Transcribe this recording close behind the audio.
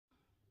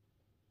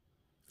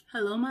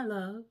Hello, my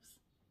loves.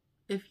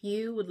 If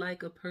you would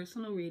like a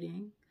personal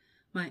reading,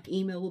 my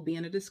email will be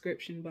in the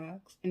description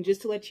box. And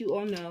just to let you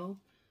all know,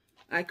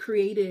 I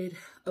created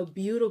a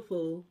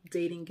beautiful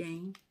dating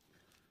game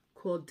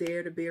called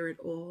Dare to Bear It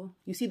All.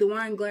 You see the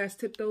wine glass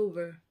tipped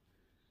over?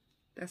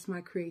 That's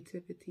my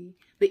creativity.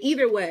 But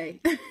either way,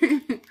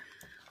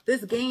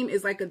 this game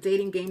is like a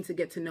dating game to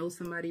get to know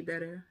somebody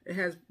better. It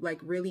has like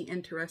really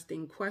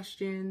interesting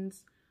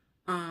questions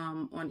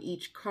on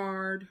each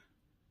card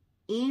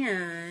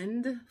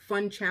and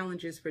fun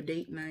challenges for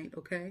date night,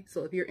 okay?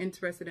 So if you're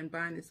interested in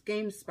buying this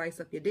game to spice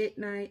up your date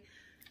night,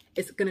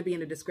 it's going to be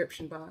in the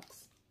description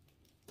box.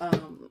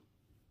 And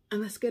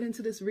let's get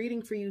into this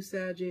reading for you,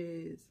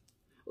 Sagittarius.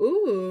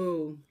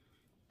 Ooh.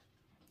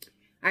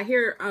 I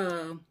hear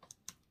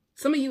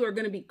some of you are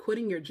going to be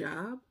quitting your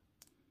job.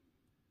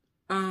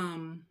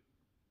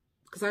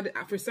 Because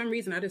for some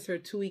reason, I just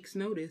heard 2 weeks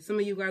notice. Some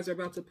of you guys are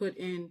about to put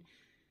in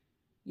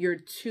your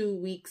 2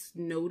 weeks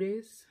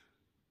notice.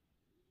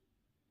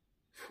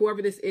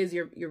 Whoever this is,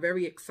 you're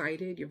very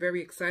excited. You're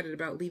very excited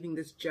about leaving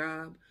this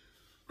job.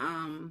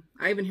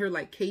 I even hear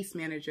like case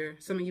manager.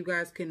 Some of you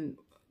guys can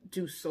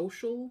do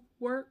social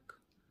work.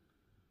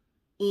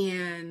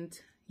 And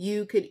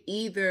you could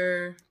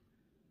either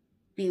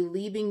be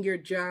leaving your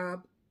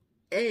job,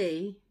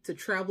 A, to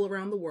travel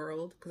around the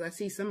world, because I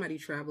see somebody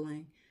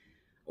traveling.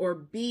 Or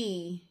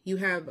B, you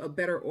have a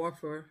better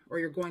offer, or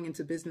you're going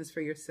into business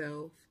for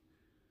yourself.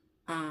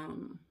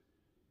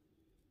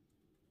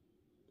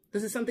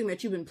 This is something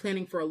that you've been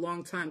planning for a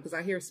long time, because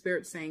I hear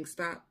Spirit saying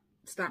stop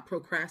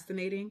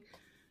procrastinating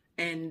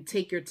and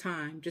take your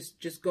time.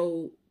 Just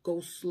go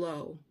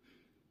slow,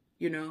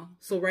 you know?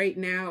 So right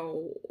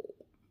now,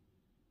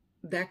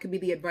 that could be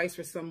the advice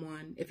for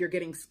someone if you're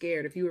getting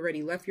scared. If you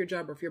already left your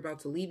job, or if you're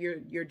about to leave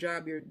your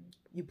job,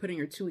 you put in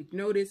your 2-week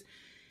notice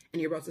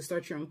and you're about to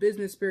start your own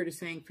business, Spirit is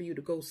saying for you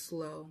to go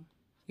slow.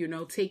 You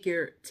know, take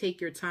your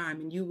time,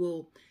 and you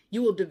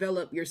will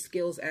develop your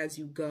skills as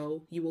you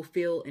go. You will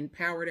feel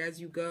empowered as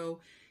you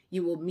go.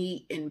 You will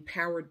meet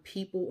empowered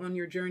people on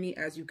your journey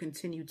as you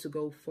continue to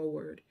go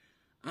forward.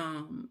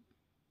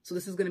 So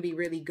this is going to be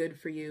really good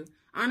for you.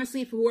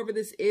 Honestly, for whoever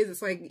this is,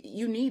 it's like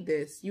you need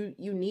this. You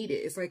need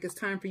it. It's like it's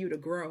time for you to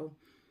grow.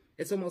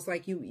 It's almost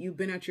like you've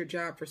been at your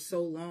job for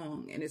so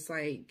long, and it's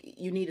like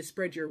you need to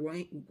spread your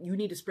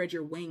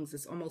wings.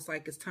 It's almost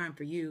like it's time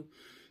for you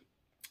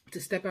to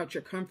step out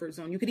your comfort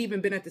zone. You could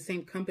even been at the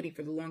same company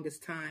for the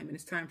longest time, and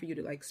it's time for you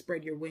to like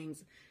spread your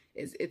wings.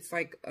 It's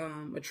like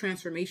a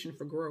transformation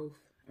for growth,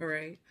 all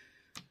right?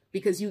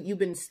 Because you've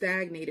been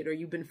stagnated, or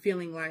you've been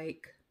feeling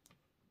like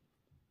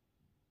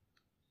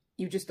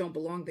you just don't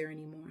belong there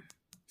anymore.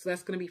 So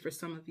that's going to be for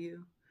some of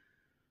you.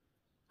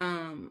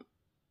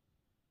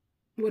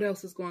 What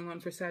else is going on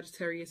for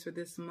Sagittarius for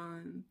this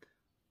month?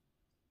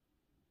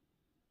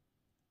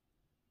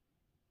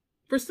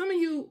 For some of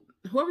you,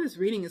 whoever this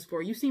reading is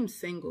for, you seem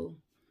single.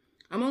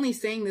 I'm only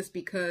saying this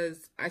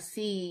because I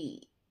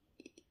see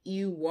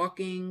you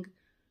walking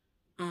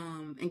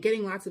and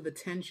getting lots of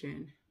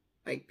attention.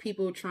 Like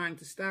people trying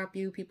to stop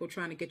you, people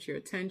trying to get your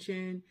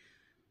attention.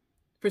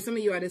 For some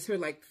of you, I just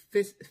heard like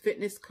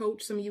fitness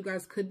coach. Some of you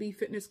guys could be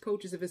fitness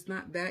coaches. If it's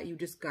not that, you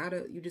just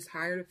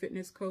hired a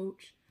fitness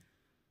coach.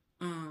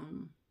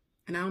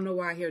 And I don't know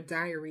why I hear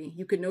diary.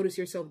 You could notice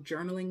yourself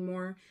journaling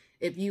more.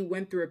 If you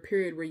went through a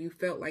period where you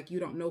felt like you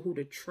don't know who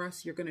to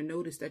trust, you're going to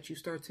notice that you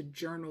start to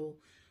journal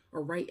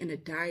or write in a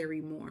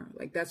diary more.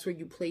 Like that's where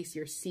you place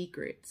your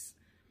secrets.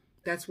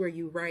 That's where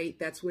you write.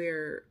 That's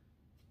where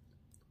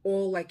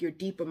all like your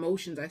deep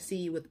emotions, I see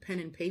you with pen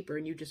and paper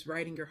and you just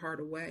writing your heart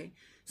away.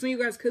 Some of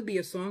you guys could be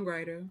a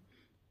songwriter.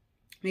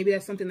 Maybe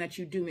that's something that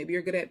you do. Maybe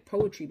you're good at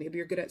poetry. Maybe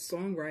you're good at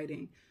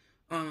songwriting.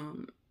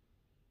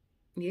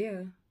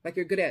 Yeah, like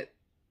you're good at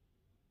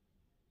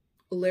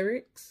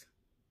lyrics.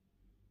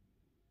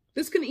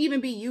 This can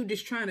even be you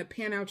just trying to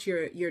pan out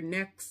your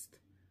next,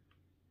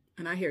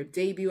 and I hear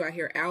debut, I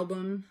hear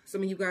album.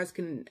 Some of you guys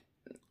can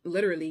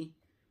literally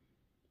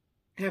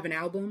have an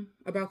album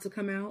about to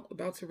come out,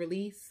 about to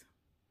release.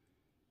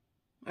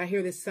 I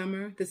hear this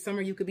summer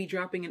you could be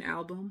dropping an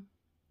album.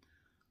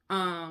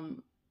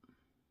 And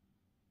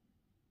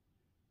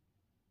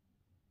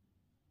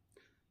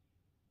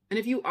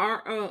if you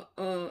are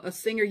a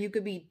singer, you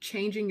could be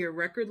changing your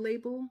record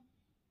label.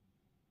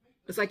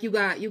 It's like you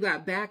got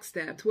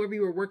backstabbed. Whoever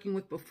you were working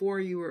with before,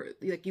 you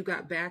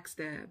got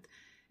backstabbed.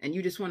 And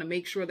you just want to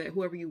make sure that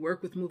whoever you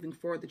work with moving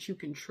forward, that you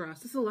can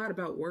trust. This is a lot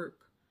about work.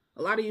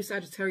 A lot of you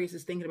Sagittarius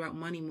is thinking about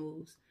money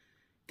moves,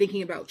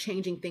 thinking about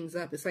changing things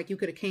up. It's like you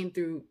could have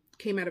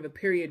came out of a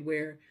period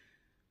where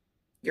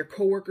your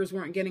coworkers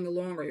weren't getting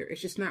along, or it's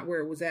just not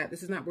where it was at.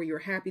 This is not where you're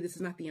happy. This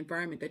is not the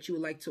environment that you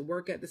would like to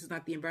work at. This is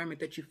not the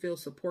environment that you feel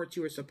supports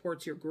you or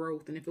supports your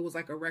growth. And if it was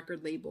like a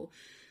record label,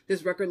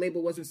 this record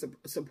label wasn't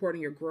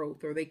supporting your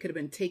growth, or they could have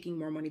been taking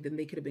more money than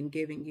they could have been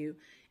giving you.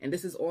 And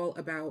this is all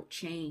about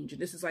change.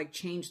 And this is like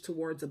change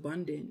towards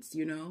abundance,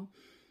 you know?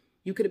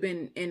 You could have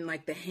been in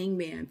like the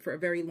hangman for a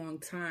very long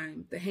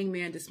time. The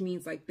hangman just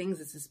means like things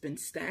that's just been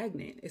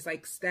stagnant. It's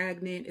like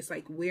stagnant. It's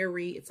like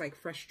weary. It's like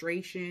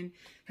frustration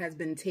has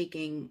been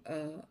taking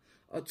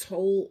a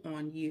toll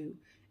on you.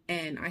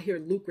 And I hear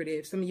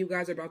lucrative. Some of you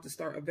guys are about to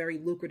start a very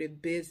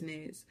lucrative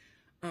business.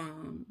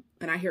 And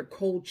I hear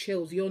cold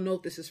chills. You'll know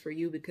if this is for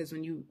you, because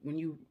when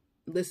you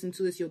listen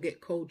to this, you'll get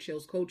cold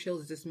chills. Cold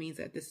chills just means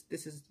that this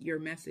is your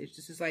message.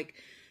 This is like,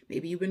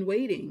 maybe you've been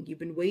waiting. You've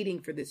been waiting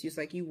for this. It's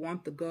like you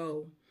want the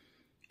go.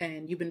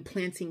 And you've been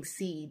planting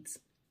seeds.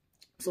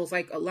 So it's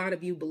like a lot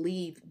of you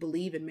believe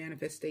in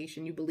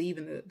manifestation. You believe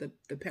in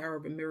the power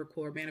of a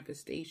miracle or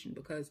manifestation,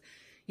 because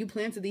you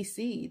planted these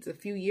seeds a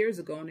few years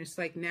ago. And it's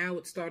like now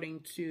it's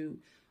starting to,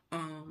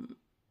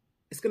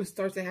 it's going to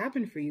start to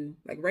happen for you,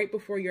 like right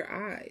before your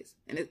eyes.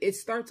 And it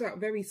starts out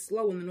very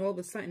slow. And then all of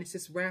a sudden it's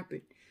just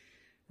rapid.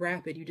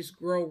 You just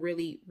grow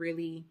really,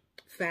 really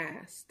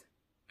fast.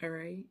 All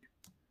right.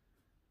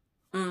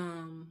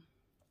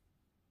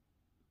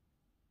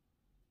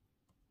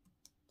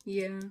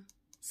 Yeah.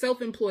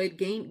 Self-employed,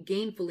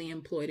 gainfully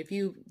employed. If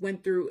you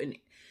went through and,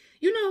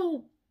 you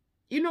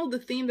know, the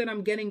theme that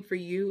I'm getting for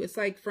you, it's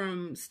like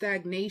from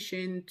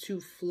stagnation to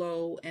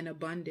flow and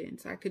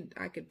abundance. I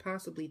could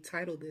possibly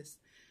title this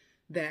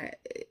that.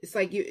 It's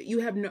like you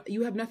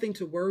have nothing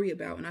to worry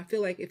about. And I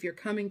feel like if you're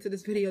coming to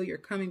this video, you're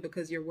coming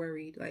because you're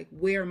worried. Like,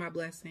 where are my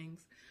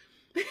blessings?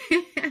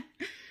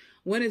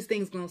 When is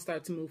things going to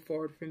start to move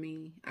forward for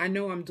me? I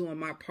know I'm doing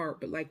my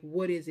part, but like,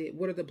 what is it?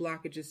 What are the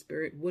blockages,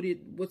 Spirit?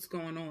 What's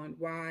going on?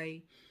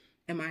 Why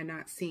am I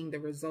not seeing the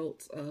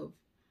results of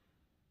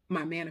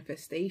my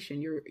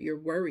manifestation? You're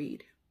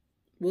worried.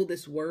 Will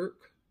this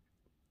work?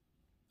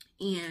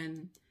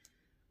 And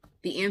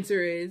the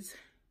answer is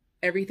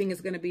everything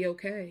is going to be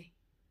okay.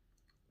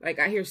 Like,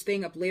 I hear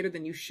staying up later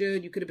than you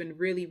should. You could have been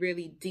really,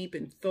 really deep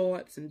in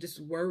thoughts and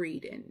just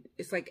worried. And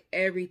it's like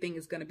everything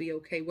is going to be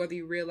okay, whether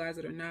you realize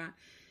it or not.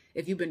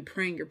 If you've been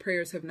praying, your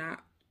prayers have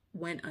not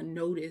went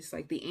unnoticed.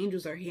 Like, the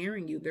angels are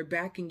hearing you. They're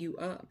backing you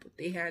up.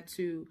 They had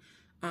to,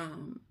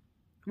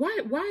 why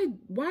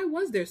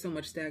was there so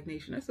much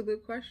stagnation? That's a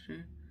good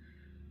question.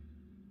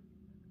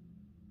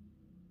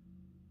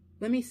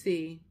 Let me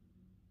see.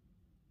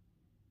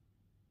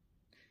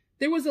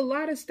 There was a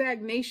lot of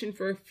stagnation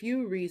for a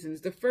few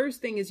reasons. The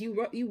first thing is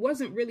you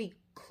wasn't really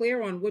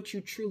clear on what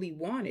you truly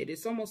wanted.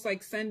 It's almost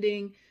like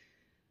sending,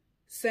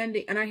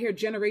 and I hear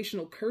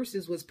generational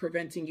curses was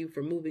preventing you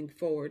from moving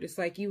forward. It's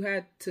like you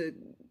had to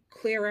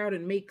clear out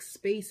and make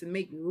space and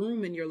make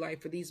room in your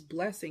life for these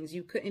blessings.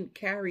 You couldn't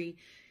carry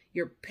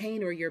your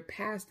pain or your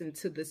past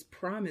into this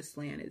promised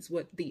land, is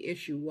what the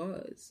issue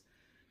was.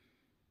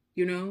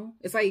 You know,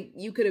 it's like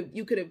you could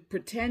have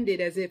pretended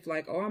as if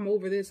like, oh, I'm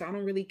over this. I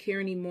don't really care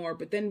anymore.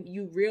 But then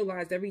you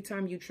realized every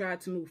time you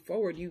tried to move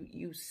forward,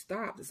 you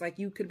stopped. It's like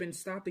you could have been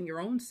stopping your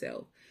own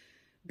self,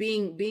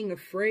 being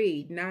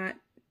afraid, not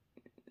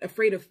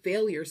afraid of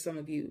failure. Some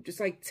of you just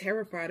like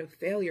terrified of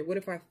failure. What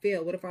if I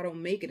fail? What if I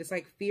don't make it? It's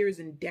like fears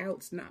and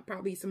doubts. Not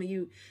probably some of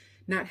you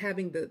not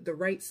having the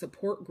right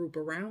support group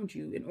around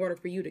you in order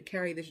for you to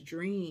carry this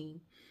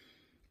dream.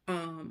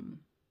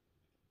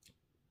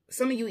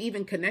 Some of you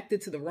even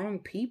connected to the wrong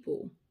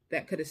people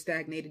that could have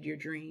stagnated your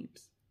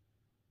dreams.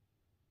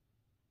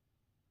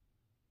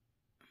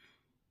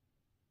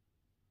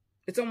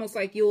 It's almost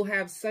like you'll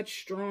have such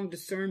strong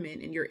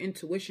discernment and your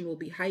intuition will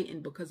be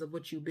heightened because of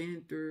what you've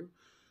been through.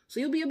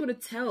 So you'll be able to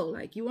tell,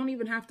 like, you won't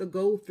even have to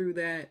go through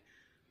that.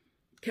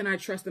 Can I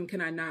trust them?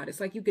 Can I not? It's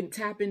like you can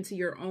tap into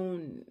your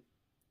own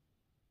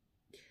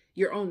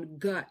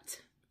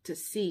gut to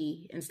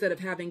see, instead of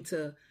having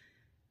to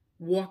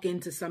walk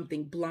into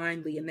something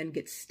blindly and then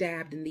get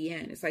stabbed in the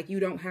end. It's like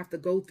you don't have to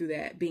go through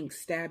that being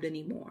stabbed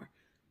anymore.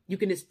 You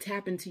can just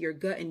tap into your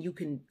gut and you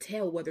can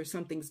tell whether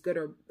something's good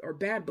or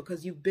bad,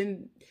 because you've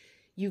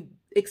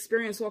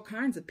experienced all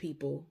kinds of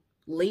people.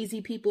 Lazy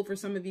people for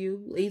some of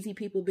you, lazy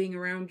people being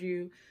around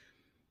you,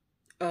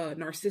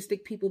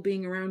 narcissistic people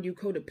being around you,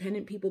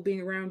 codependent people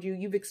being around you.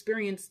 You've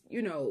experienced,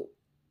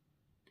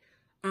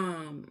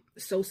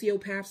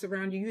 sociopaths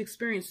around you. You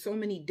experience so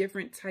many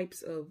different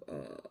types of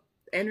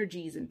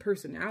energies and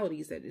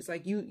personalities that it's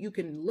like you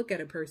can look at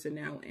a person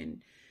now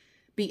and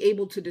be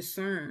able to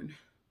discern.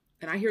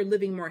 And I hear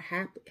living more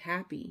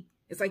happy.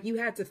 It's like you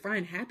had to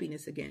find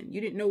happiness again.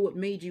 You didn't know what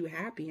made you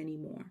happy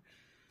anymore.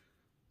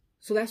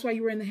 So that's why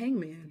you were in the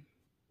hangman.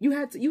 You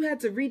had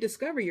to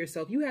rediscover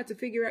yourself. You had to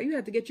figure out, you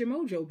had to get your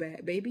mojo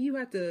back, baby. You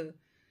had to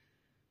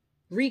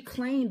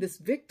reclaim this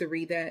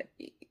victory that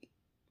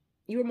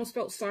you almost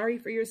felt sorry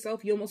for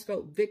yourself. You almost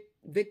felt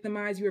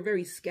victimized. You were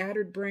very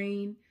scattered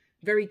brain,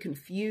 very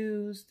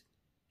confused.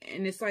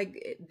 And it's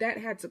like that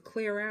had to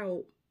clear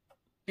out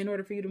in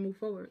order for you to move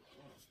forward.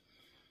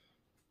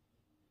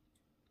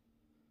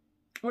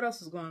 What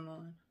else is going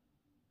on?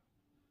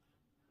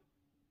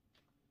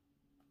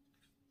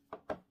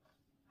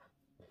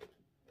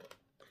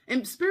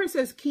 And Spirit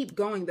says, keep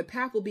going. The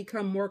path will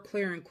become more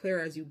clear and clear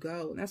as you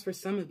go. And that's for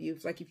some of you.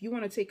 It's like, if you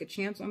want to take a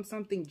chance on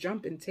something,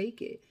 jump and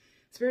take it.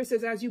 Spirit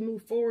says, as you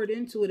move forward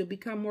into it, it'll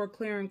become more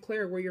clear and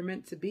clear where you're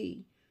meant to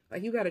be.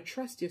 Like, you got to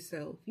trust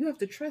yourself. You have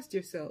to trust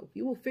yourself.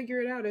 You will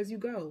figure it out as you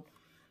go.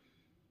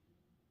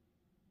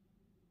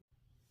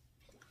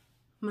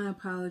 My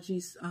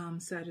apologies,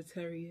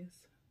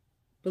 Sagittarius.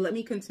 But let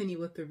me continue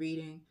with the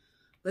reading.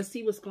 Let's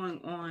see what's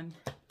going on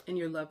in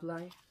your love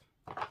life.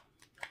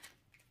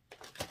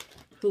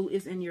 Who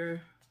is in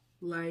your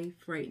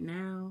life right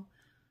now?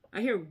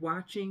 I hear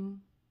watching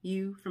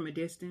you from a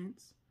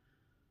distance.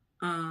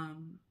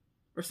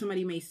 Or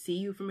somebody may see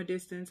you from a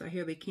distance. I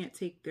hear they can't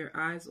take their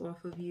eyes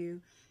off of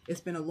you.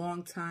 It's been a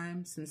long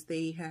time since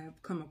they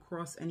have come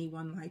across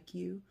anyone like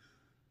you.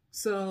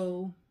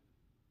 So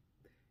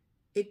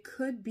it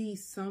could be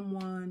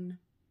someone,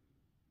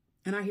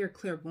 and I hear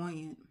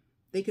clairvoyant.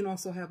 They can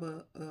also have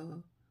a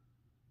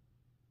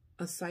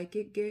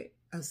psychic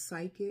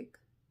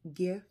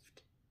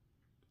gift,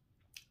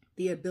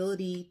 the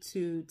ability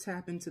to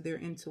tap into their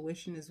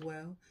intuition as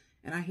well.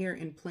 And I hear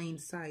in plain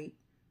sight.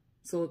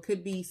 So it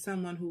could be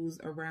someone who's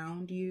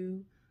around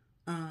you.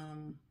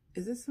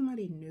 Is this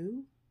somebody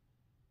new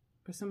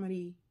or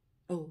somebody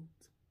old?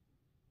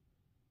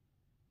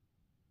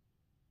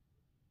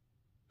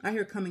 I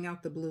hear coming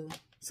out the blue.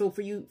 So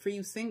for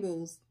you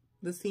singles,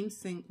 this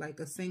seems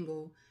like a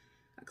single,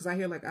 because I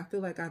hear like, I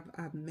feel like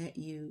I've met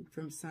you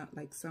from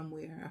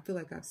somewhere. I feel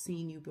like I've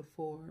seen you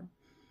before.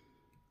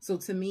 So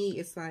to me,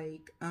 it's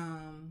like,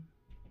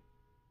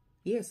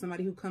 yeah,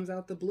 somebody who comes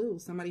out the blue,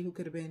 somebody who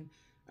could have been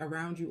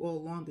around you all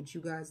along, but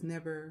you guys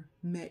never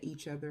met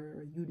each other,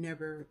 or you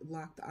never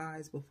locked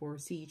eyes before,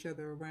 see each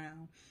other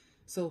around.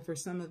 So for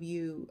some of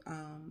you,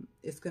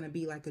 it's going to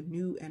be like a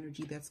new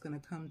energy that's going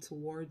to come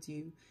towards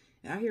you.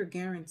 And I hear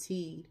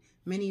guaranteed.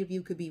 Many of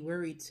you could be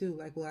worried too,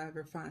 like, will I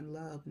ever find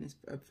love? And it's,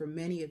 for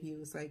many of you,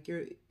 it's like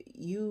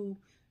you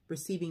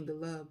receiving the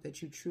love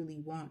that you truly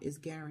want is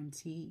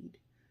guaranteed.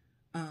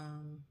 Let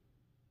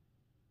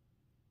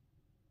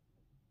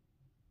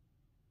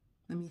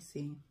me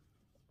see.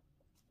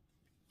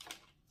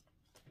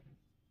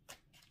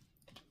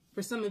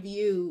 For some of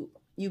you,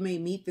 you may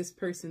meet this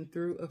person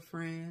through a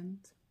friend.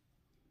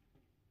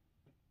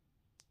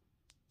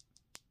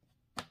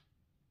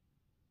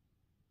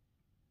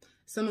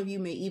 Some of you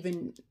may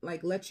even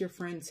like let your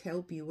friends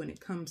help you when it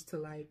comes to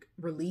like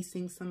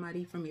releasing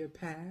somebody from your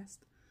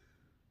past.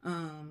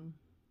 And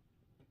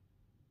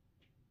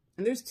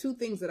there's two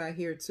things that I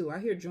hear too. I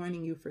hear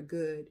joining you for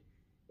good.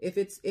 If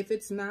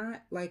it's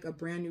not like a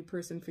brand new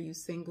person for you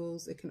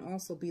singles, it can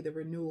also be the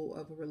renewal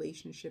of a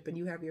relationship, and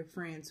you have your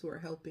friends who are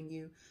helping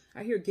you.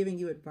 I hear giving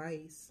you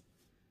advice.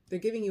 They're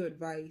giving you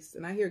advice,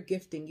 and I hear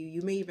gifting you.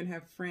 You may even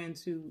have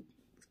friends who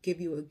give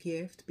you a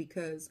gift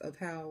because of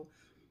how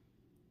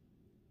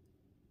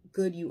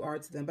good you are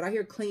to them. But I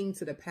hear clinging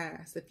to the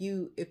past. If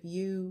you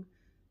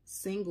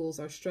singles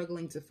are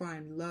struggling to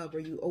find love, or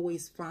you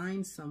always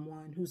find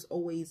someone who's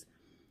always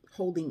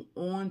holding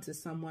on to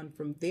someone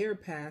from their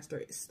past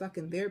or stuck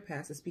in their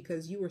past, it's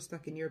because you were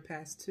stuck in your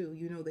past too.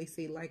 You know, they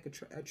say like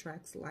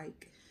attracts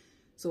like.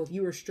 So if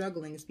you were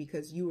struggling, it's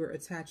because you were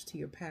attached to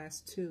your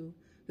past too.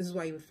 This is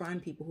why you would find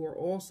people who are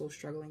also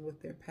struggling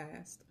with their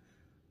past.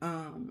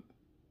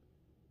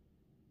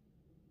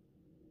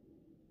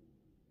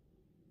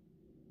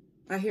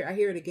 I hear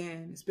it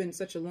again. It's been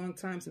such a long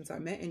time since I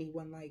met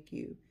anyone like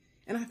you.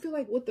 And I feel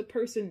like what the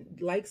person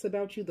likes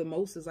about you the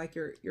most is like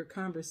your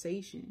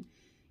conversation,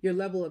 your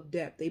level of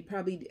depth. They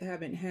probably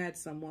haven't had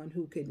someone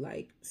who could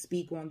like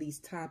speak on these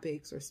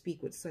topics or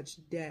speak with such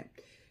depth.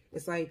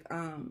 It's like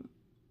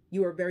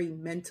you are very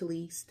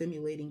mentally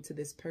stimulating to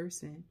this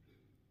person,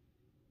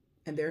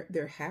 and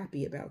they're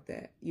happy about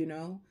that, you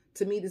know?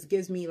 To me, this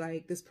gives me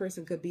like this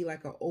person could be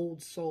like an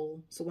old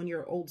soul. So when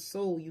you're an old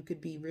soul, you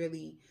could be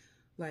really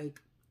like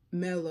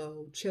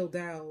mellow, chilled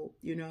out,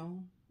 you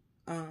know,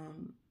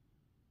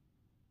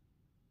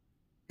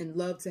 and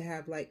love to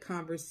have like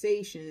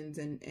conversations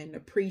and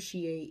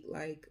appreciate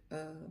like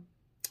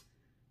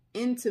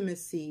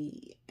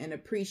intimacy, and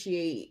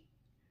appreciate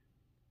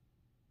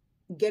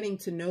getting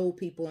to know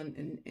people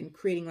and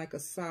creating like a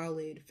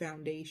solid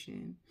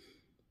foundation.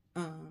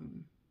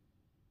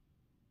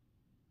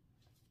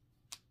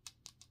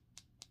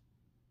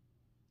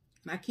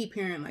 And I keep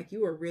hearing like,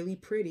 you are really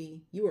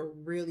pretty. You are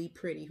really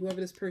pretty.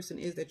 Whoever this person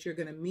is that you're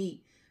going to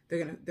meet,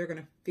 they're going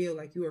to feel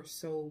like you are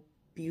so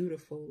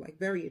beautiful, like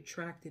very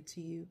attracted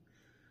to you.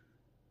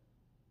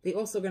 They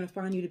also going to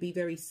find you to be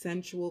very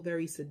sensual,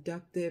 very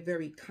seductive,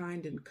 very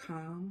kind and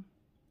calm.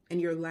 And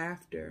your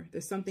laughter,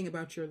 there's something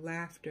about your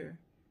laughter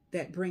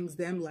that brings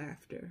them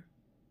laughter.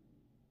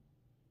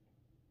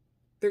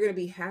 They're going to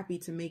be happy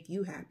to make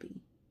you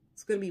happy.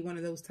 It's going to be one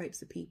of those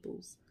types of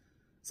peoples.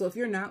 So if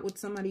you're not with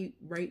somebody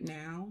right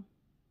now,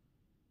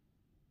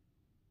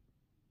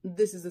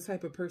 this is the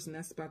type of person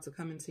that's about to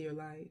come into your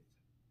life.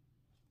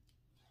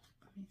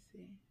 Let me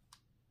see.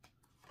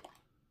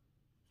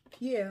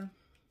 Yeah.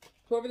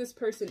 Whoever this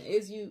person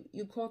is, you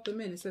caught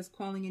them in. It says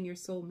calling in your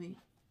soulmate.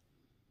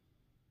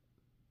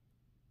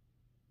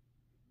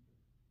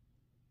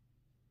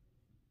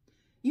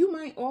 You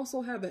might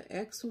also have an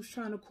ex who's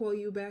trying to call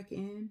you back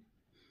in.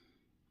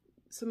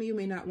 Some of you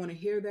may not want to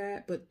hear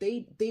that, but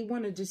they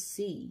want to just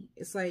see.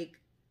 It's like,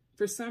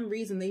 for some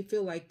reason, they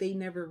feel like they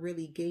never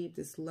really gave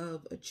this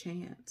love a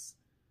chance.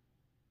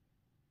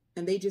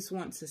 And they just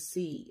want to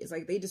see. It's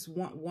like they just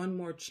want one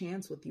more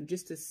chance with you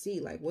just to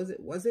see. Like, was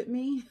it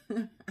me?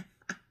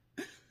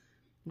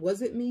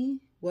 Was it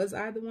me? Was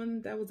I the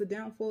one that was the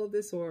downfall of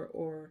this?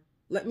 Or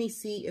let me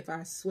see if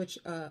I switch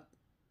up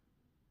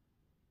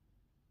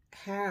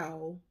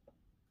how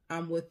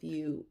I'm with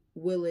you.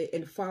 Will it,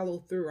 and follow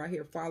through. I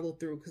hear follow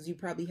through, because you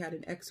probably had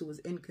an ex who was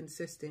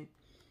inconsistent.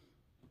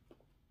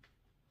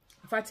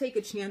 If I take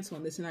a chance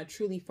on this and I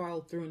truly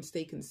follow through and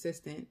stay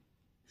consistent,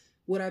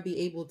 would I be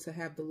able to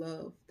have the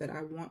love that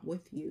I want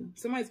with you?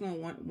 Somebody's going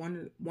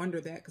to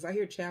wonder that, because I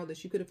hear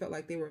childish. You could have felt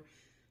like they were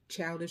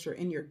childish, or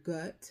in your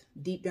gut,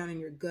 deep down in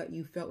your gut,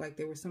 you felt like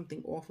there was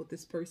something off with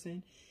this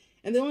person.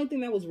 And the only thing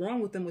that was wrong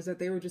with them was that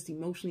they were just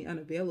emotionally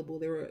unavailable.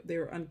 They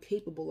were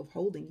incapable of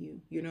holding you,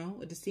 you know?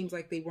 It just seems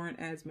like they weren't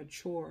as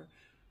mature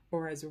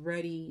or as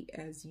ready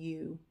as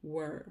you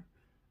were.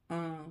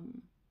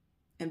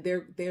 And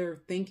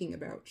they're thinking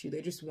about you. They're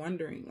just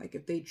wondering, like,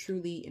 if they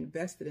truly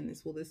invested in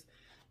this,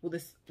 will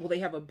they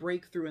have a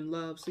breakthrough in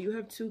love? So you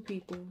have two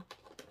people.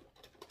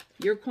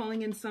 You're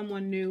calling in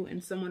someone new,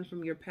 and someone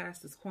from your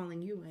past is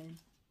calling you in.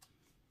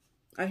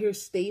 I hear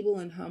stable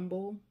and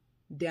humble,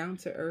 down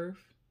to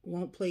earth,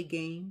 won't play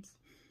games.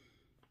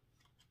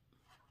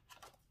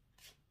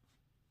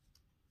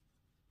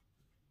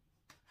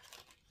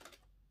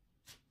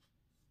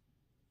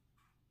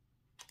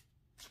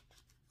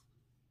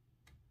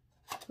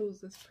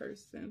 Who's this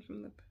person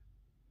from the...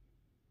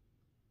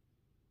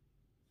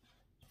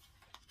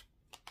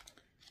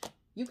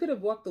 You could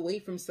have walked away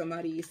from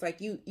somebody. It's like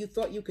you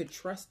thought you could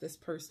trust this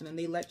person, and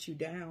they let you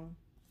down,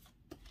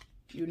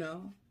 you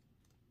know?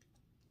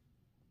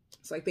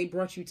 It's like they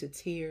brought you to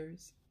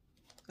tears.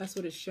 That's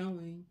what it's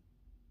showing.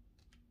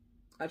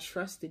 I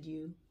trusted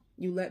you.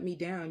 You let me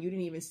down. You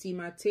didn't even see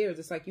my tears.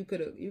 It's like you could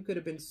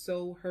have been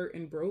so hurt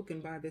and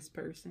broken by this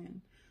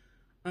person.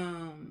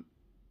 And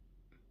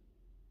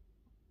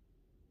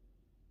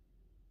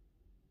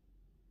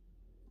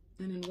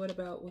then what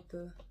about with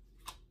the...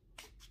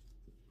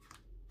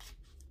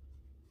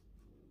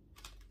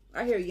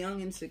 I hear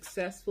young and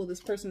successful.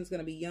 This person is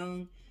going to be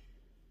young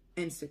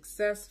and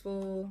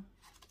successful.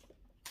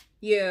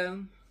 Yeah.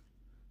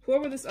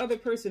 Whoever this other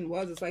person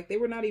was, it's like they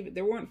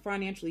weren't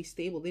financially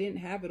stable. They didn't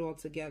have it all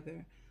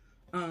together.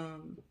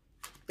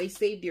 They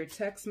saved your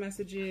text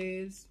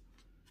messages.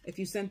 If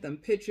you sent them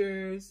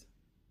pictures,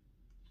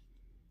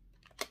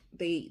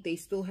 they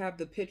still have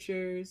the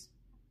pictures.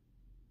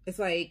 It's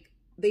like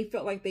they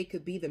felt like they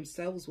could be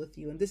themselves with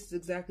you. And this is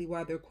exactly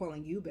why they're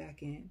calling you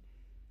back in.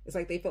 It's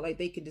like they felt like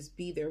they could just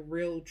be their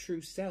real,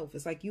 true self.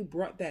 It's like you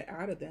brought that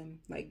out of them.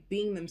 Like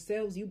being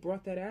themselves, you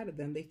brought that out of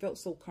them. They felt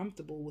so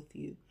comfortable with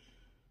you.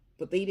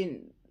 But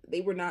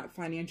they were not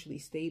financially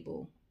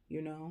stable,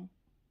 you know?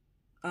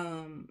 Let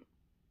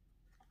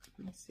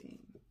me see.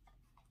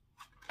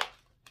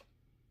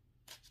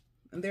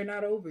 And they're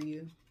not over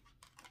you.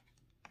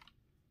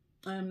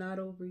 I am not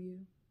over you.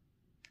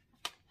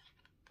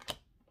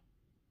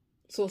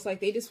 So it's like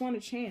they just want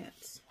a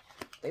chance.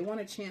 They want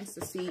a chance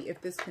to see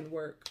if this can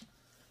work.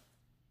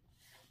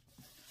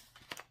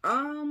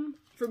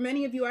 For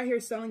many of you, I hear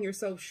selling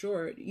yourself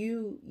short.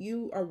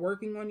 You are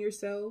working on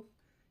yourself.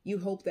 You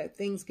hope that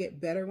things get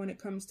better when it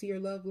comes to your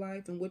love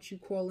life and what you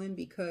call in,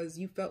 because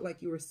you felt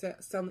like you were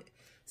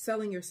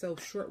selling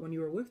yourself short when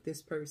you were with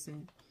this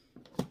person.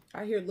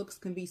 I hear looks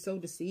can be so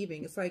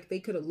deceiving. It's like they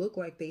could have looked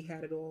like they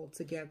had it all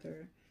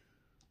together.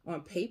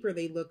 On paper,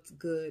 they looked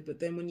good, but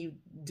then when you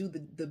do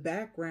the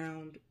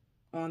background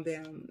on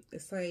them,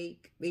 it's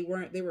like they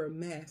were a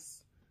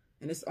mess.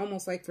 And it's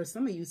almost like for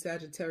some of you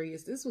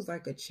Sagittarius, this was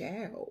like a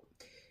child.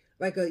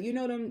 Like you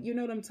know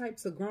them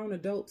types of grown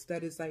adults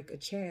that is like a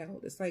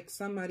child. It's like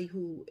somebody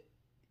who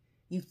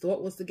you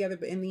thought was together,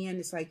 but in the end,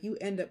 it's like you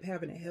end up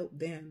having to help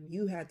them.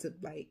 You had to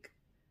like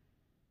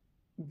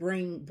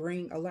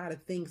bring a lot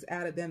of things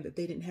out of them that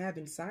they didn't have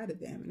inside of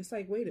them. And it's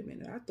like, wait a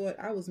minute, I thought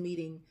I was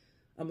meeting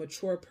a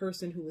mature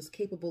person who was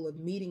capable of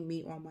meeting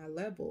me on my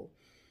level.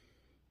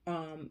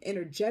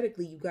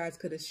 Energetically, you guys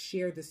could have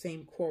shared the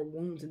same core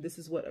wounds, and this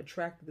is what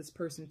attracted this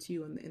person to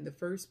you in the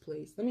first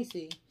place. Let me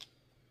see.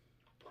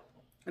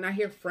 And I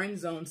hear friend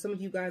zone. Some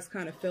of you guys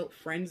kind of felt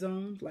friend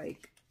zoned,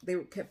 like they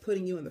kept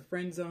putting you in the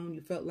friend zone.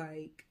 You felt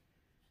like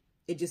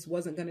it just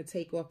wasn't going to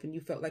take off, and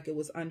you felt like it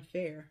was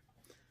unfair.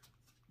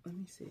 Let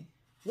me see.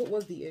 What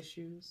was the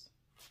issues?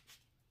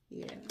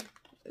 Yeah.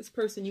 This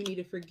person you need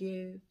to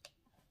forgive.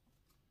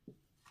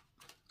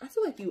 I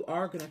feel like you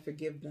are going to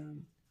forgive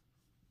them.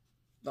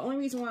 The only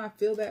reason why I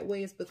feel that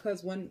way is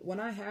because when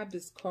I have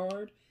this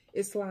card,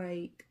 it's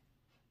like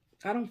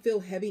I don't feel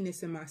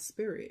heaviness in my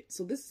spirit.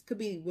 So this could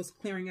be what's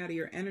clearing out of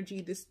your energy.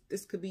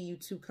 This could be you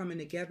two coming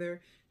together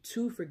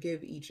to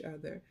forgive each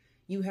other.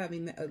 You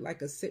having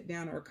like a sit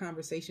down or a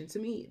conversation. To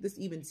me, this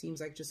even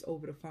seems like just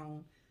over the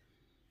phone.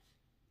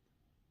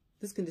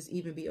 This can just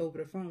even be over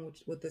the phone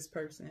with this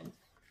person.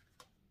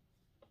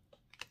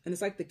 And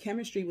it's like the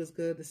chemistry was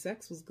good. The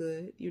sex was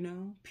good, you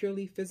know,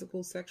 purely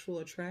physical sexual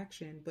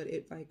attraction, but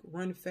it like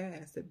run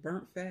fast. It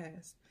burnt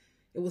fast.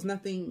 It was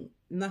nothing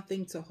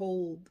to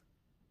hold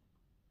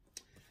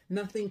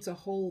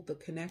the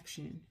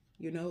connection.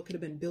 You know, it could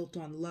have been built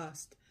on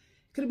lust.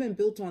 It could have been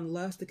built on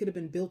lust. It could have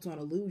been built on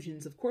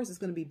illusions. Of course, it's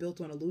going to be built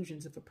on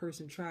illusions if a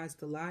person tries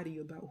to lie to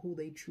you about who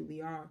they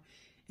truly are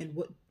and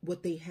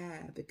what they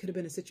have. It could have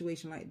been a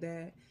situation like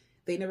that.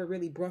 They never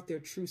really brought their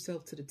true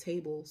self to the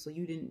table, so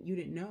you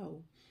didn't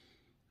know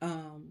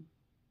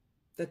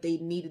that they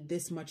needed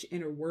this much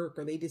inner work,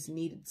 or they just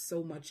needed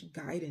so much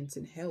guidance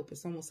and help.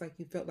 It's almost like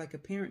you felt like a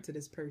parent to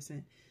this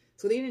person.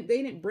 So they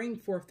didn't bring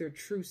forth their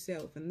true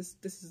self, and this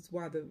is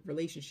why the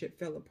relationship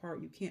fell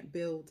apart. You can't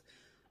build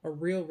a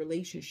real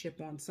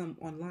relationship on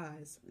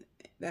lies.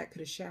 That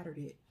could have shattered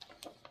it.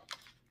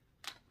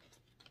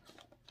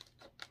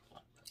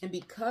 And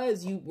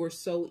because you were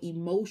so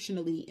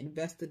emotionally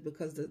invested,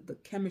 because the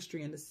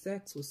chemistry and the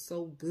sex was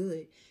so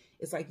good,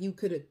 it's like you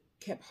could have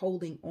kept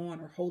holding on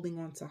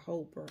to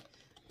hope. Or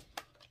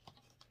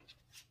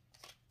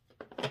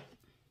let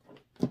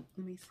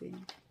me see.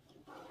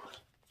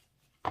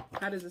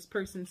 How does this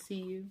person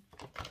see you?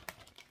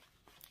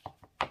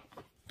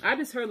 I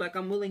just heard like,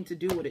 I'm willing to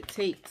do what it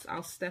takes.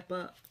 I'll step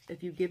up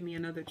if you give me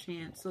another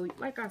chance. So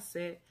like I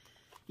said,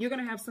 you're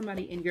going to have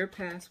somebody in your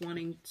past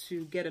wanting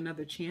to get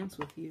another chance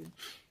with you.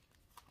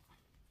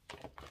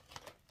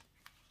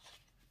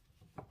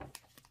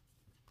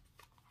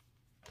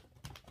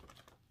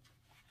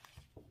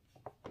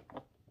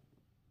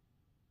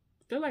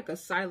 They're like a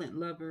silent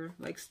lover,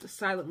 like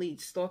silently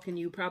stalking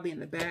you, probably in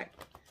the back,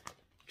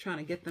 trying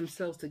to get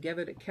themselves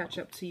together to catch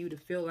up to you, to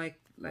feel like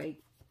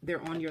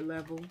they're on your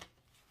level.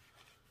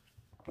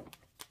 Let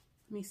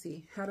me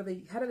see. How do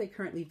they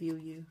currently view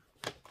you?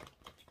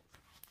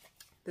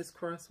 This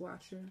cross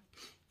watcher.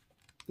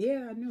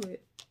 Yeah, I knew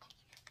it.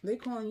 They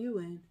calling you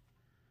in.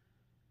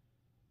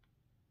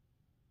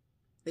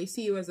 They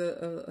see you as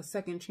a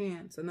second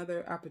chance,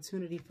 another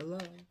opportunity for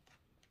love.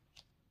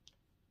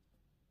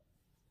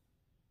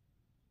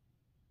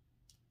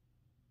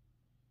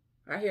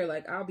 I hear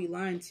like, I'll be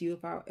lying to you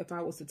if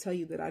I was to tell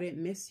you that I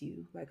didn't miss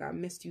you. Like, I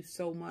missed you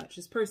so much.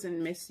 This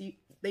person miss you.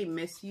 They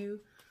miss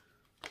you.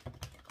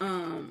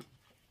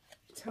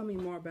 Tell me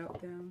more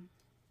about them.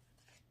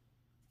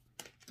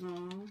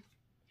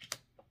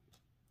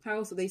 How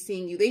else are they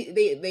seeing you?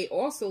 They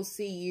also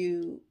see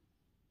you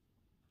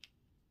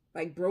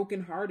like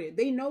brokenhearted.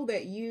 They know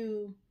that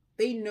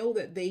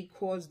they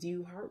caused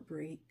you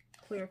heartbreak.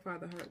 Clarify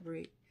the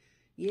heartbreak.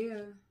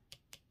 Yeah.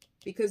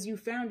 Because you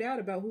found out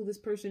about who this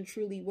person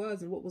truly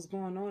was and what was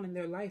going on in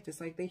their life.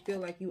 It's like they feel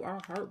like you are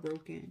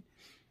heartbroken.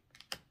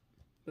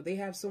 But they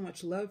have so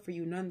much love for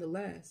you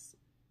nonetheless,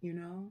 you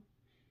know?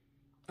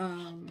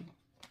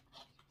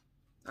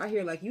 I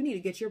hear like, you need to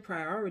get your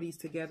priorities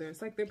together.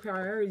 It's like their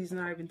priorities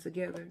not even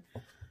together.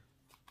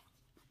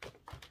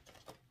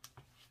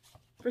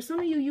 For some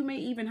of you, you may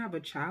even have a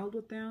child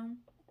with them.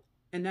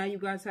 And now you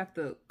guys have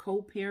to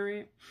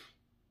co-parent.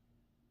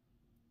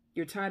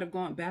 You're tired of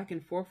going back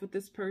and forth with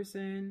this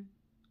person.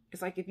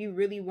 It's like, if you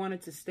really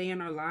wanted to stay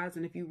in our lives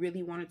and if you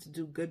really wanted to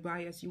do good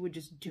by us, you would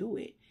just do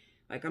it.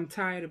 Like, I'm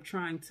tired of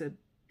trying to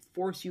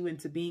force you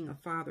into being a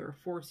father or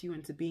force you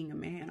into being a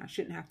man. I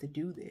shouldn't have to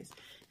do this.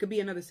 It could be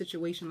another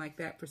situation like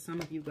that for some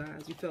of you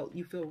guys.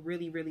 You feel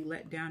really, really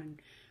let down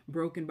and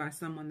broken by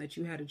someone that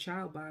you had a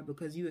child by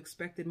because you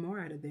expected more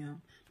out of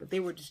them. But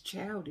they were just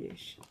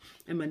childish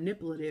and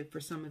manipulative for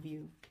some of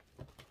you.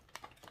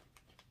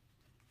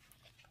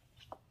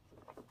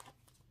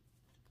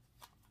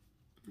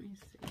 Let me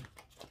see.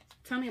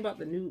 Tell me about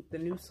the new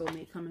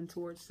soulmate coming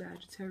towards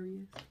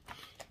Sagittarius.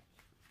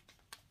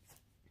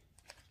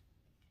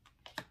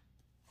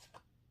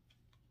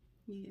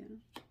 Yeah.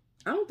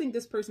 I don't think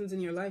this person's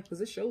in your life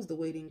because it shows the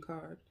waiting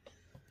card.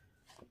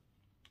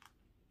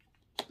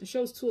 It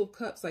shows Two of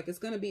Cups. Like, it's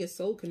going to be a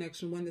soul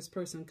connection when this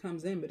person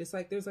comes in. But it's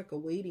like there's like a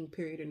waiting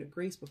period and a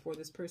grace before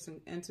this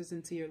person enters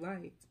into your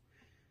life.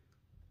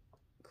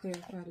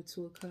 Clarify the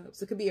Two of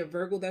Cups. It could be a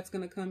Virgo that's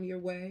going to come your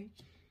way.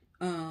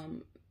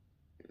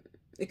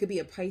 It could be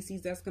a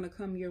Pisces that's going to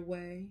come your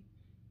way.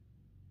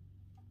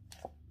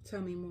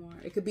 Tell me more.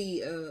 It could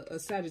be a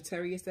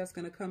Sagittarius that's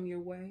going to come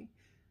your way.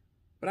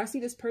 But I see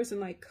this person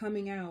like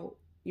coming out,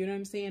 you know what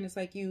I'm saying? It's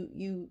like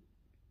you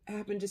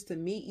happen just to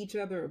meet each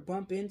other or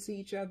bump into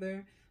each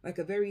other, like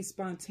a very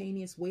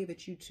spontaneous way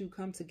that you two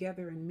come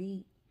together and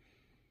meet.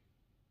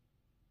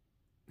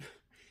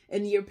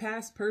 And your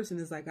past person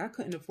is like, I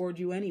couldn't afford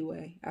you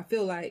anyway. I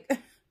feel like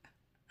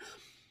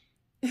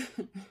they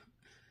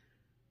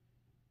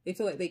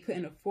feel like they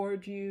couldn't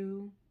afford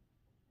you,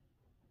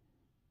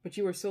 but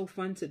you were so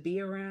fun to be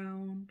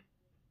around.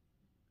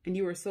 And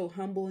you were so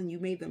humble and you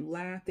made them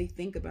laugh. They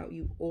think about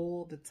you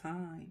all the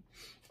time.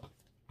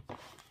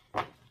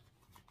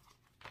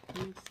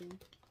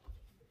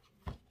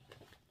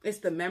 It's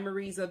the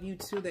memories of you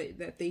too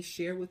that they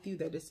share with you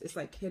that it's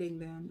like hitting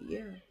them.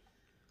 Yeah.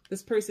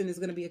 This person is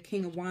going to be a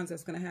King of Wands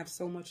that's going to have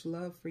so much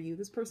love for you.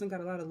 This person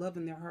got a lot of love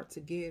in their heart to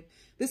give.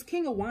 This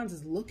King of Wands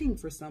is looking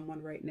for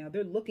someone right now.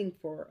 They're looking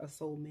for a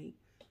soulmate.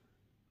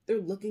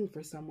 They're looking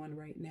for someone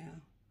right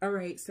now. All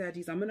right,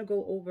 Saggies, I'm going to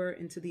go over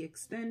into the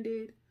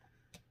extended.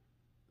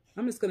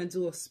 I'm just going to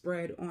do a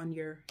spread on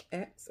your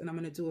ex, and I'm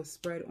going to do a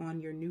spread on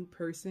your new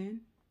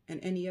person, and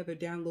any other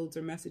downloads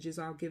or messages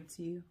I'll give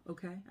to you,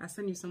 okay? I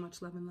send you so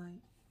much love and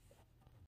light.